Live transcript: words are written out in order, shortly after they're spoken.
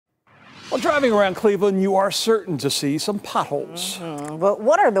While driving around Cleveland, you are certain to see some potholes. But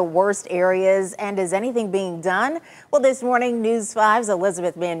what are the worst areas, and is anything being done? Well, this morning, News 5's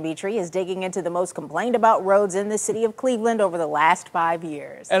Elizabeth Van Mitri is digging into the most complained about roads in the city of Cleveland over the last 5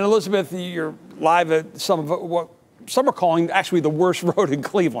 years. And Elizabeth, you're live at some of what some are calling actually the worst road in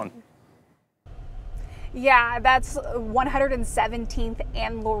Cleveland. Yeah, that's 117th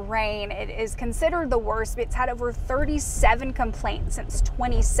and Lorraine. It is considered the worst. It's had over 37 complaints since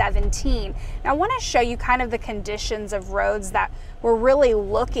 2017. Now, I want to show you kind of the conditions of roads that we're really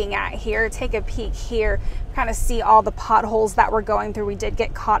looking at here. Take a peek here, kind of see all the potholes that we're going through. We did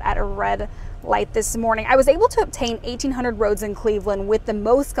get caught at a red light this morning. I was able to obtain 1,800 roads in Cleveland with the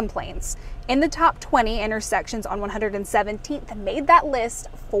most complaints. In the top 20 intersections on 117th, made that list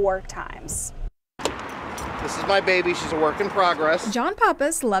 4 times. This is my baby. She's a work in progress. John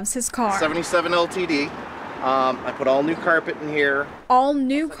Pappas loves his car. 77 LTD. I put all new carpet in here. All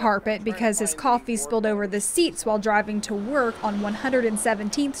new carpet because his coffee spilled over the seats while driving to work on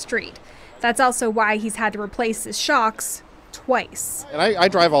 117th Street. That's also why he's had to replace his shocks twice. And I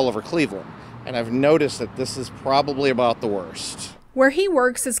drive all over Cleveland, and I've noticed that this is probably about the worst. Where he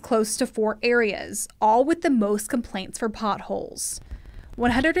works is close to 4 areas, all with the most complaints for potholes.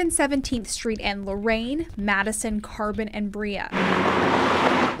 117th Street and Lorraine, Madison, Carbon, and Brea.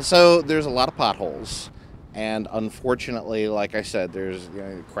 So there's a lot of potholes, and unfortunately, like I said, there's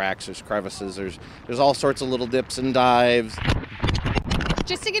cracks, there's crevices, there's all sorts of little dips and dives.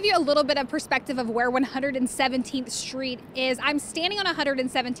 Just to give you a little bit of perspective of where 117th Street is, I'm standing on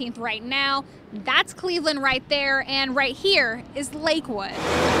 117th right now. That's Cleveland right there, and right here is Lakewood.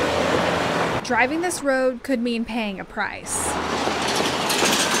 Driving this road could mean paying a price.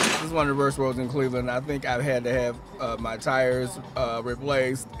 This is one of the worst roads in Cleveland. I think I've had to have my tires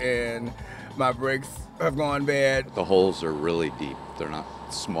replaced, and my brakes have gone bad. The holes are really deep. They're not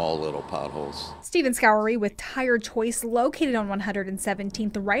small little potholes. Stephen Scowery with Tire Choice, located on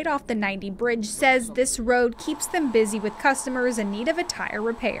 117th right off the 90 bridge, says this road keeps them busy with customers in need of a tire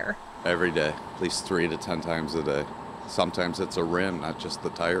repair. Every day, at least 3 to 10 times a day. Sometimes it's a rim, not just the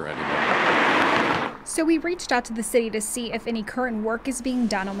tire anymore. So we reached out to the city to see if any current work is being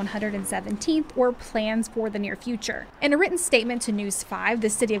done on 117th or plans for the near future. In a written statement to News 5, the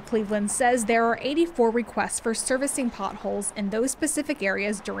city of Cleveland says there are 84 requests for servicing potholes in those specific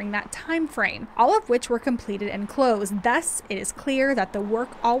areas during that time frame, all of which were completed and closed. Thus, it is clear that the work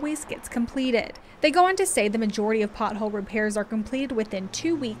always gets completed. They go on to say the majority of pothole repairs are completed within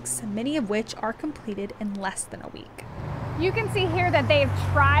 2 weeks, many of which are completed in less than a week. You can see here that they've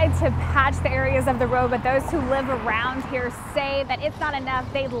tried to patch the areas of the road, but those who live around here say that it's not enough.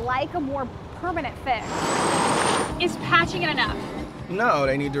 They'd like a more permanent fix. Is patching it enough? No,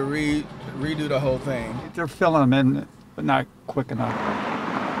 they need to redo the whole thing. They're filling them in, but not quick enough.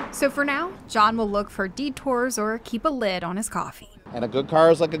 So for now, John will look for detours or keep a lid on his coffee. And a good car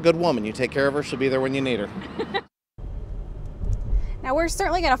is like a good woman. You take care of her, she'll be there when you need her. Now, we're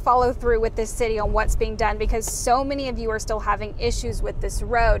certainly going to follow through with this city on what's being done because so many of you are still having issues with this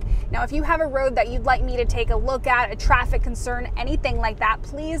road. Now, if you have a road that you'd like me to take a look at, a traffic concern, anything like that,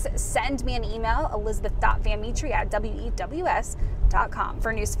 please send me an email, elizabeth.vanmitri@wews.com.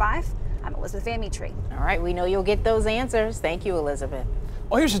 For News 5, I'm Elizabeth Van Mitri. All right, we know you'll get those answers. Thank you, Elizabeth.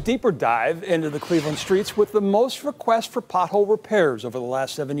 Well, here's a deeper dive into the Cleveland streets with the most requests for pothole repairs over the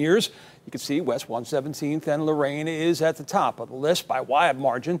last 7 years. You can see West 117th and Lorraine is at the top of the list by a wide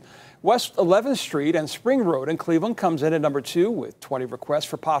margin. West 11th Street and Spring Road in Cleveland comes in at number 2 with 20 requests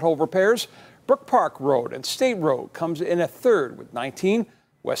for pothole repairs. Brook Park Road and State Road comes in at 3rd with 19.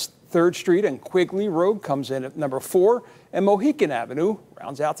 West 3rd Street and Quigley Road comes in at number 4. And Mohican Avenue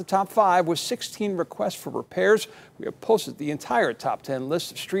rounds out the top 5 with 16 requests for repairs. We have posted the entire top 10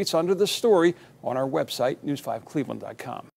 list of streets under this story on our website, news5cleveland.com.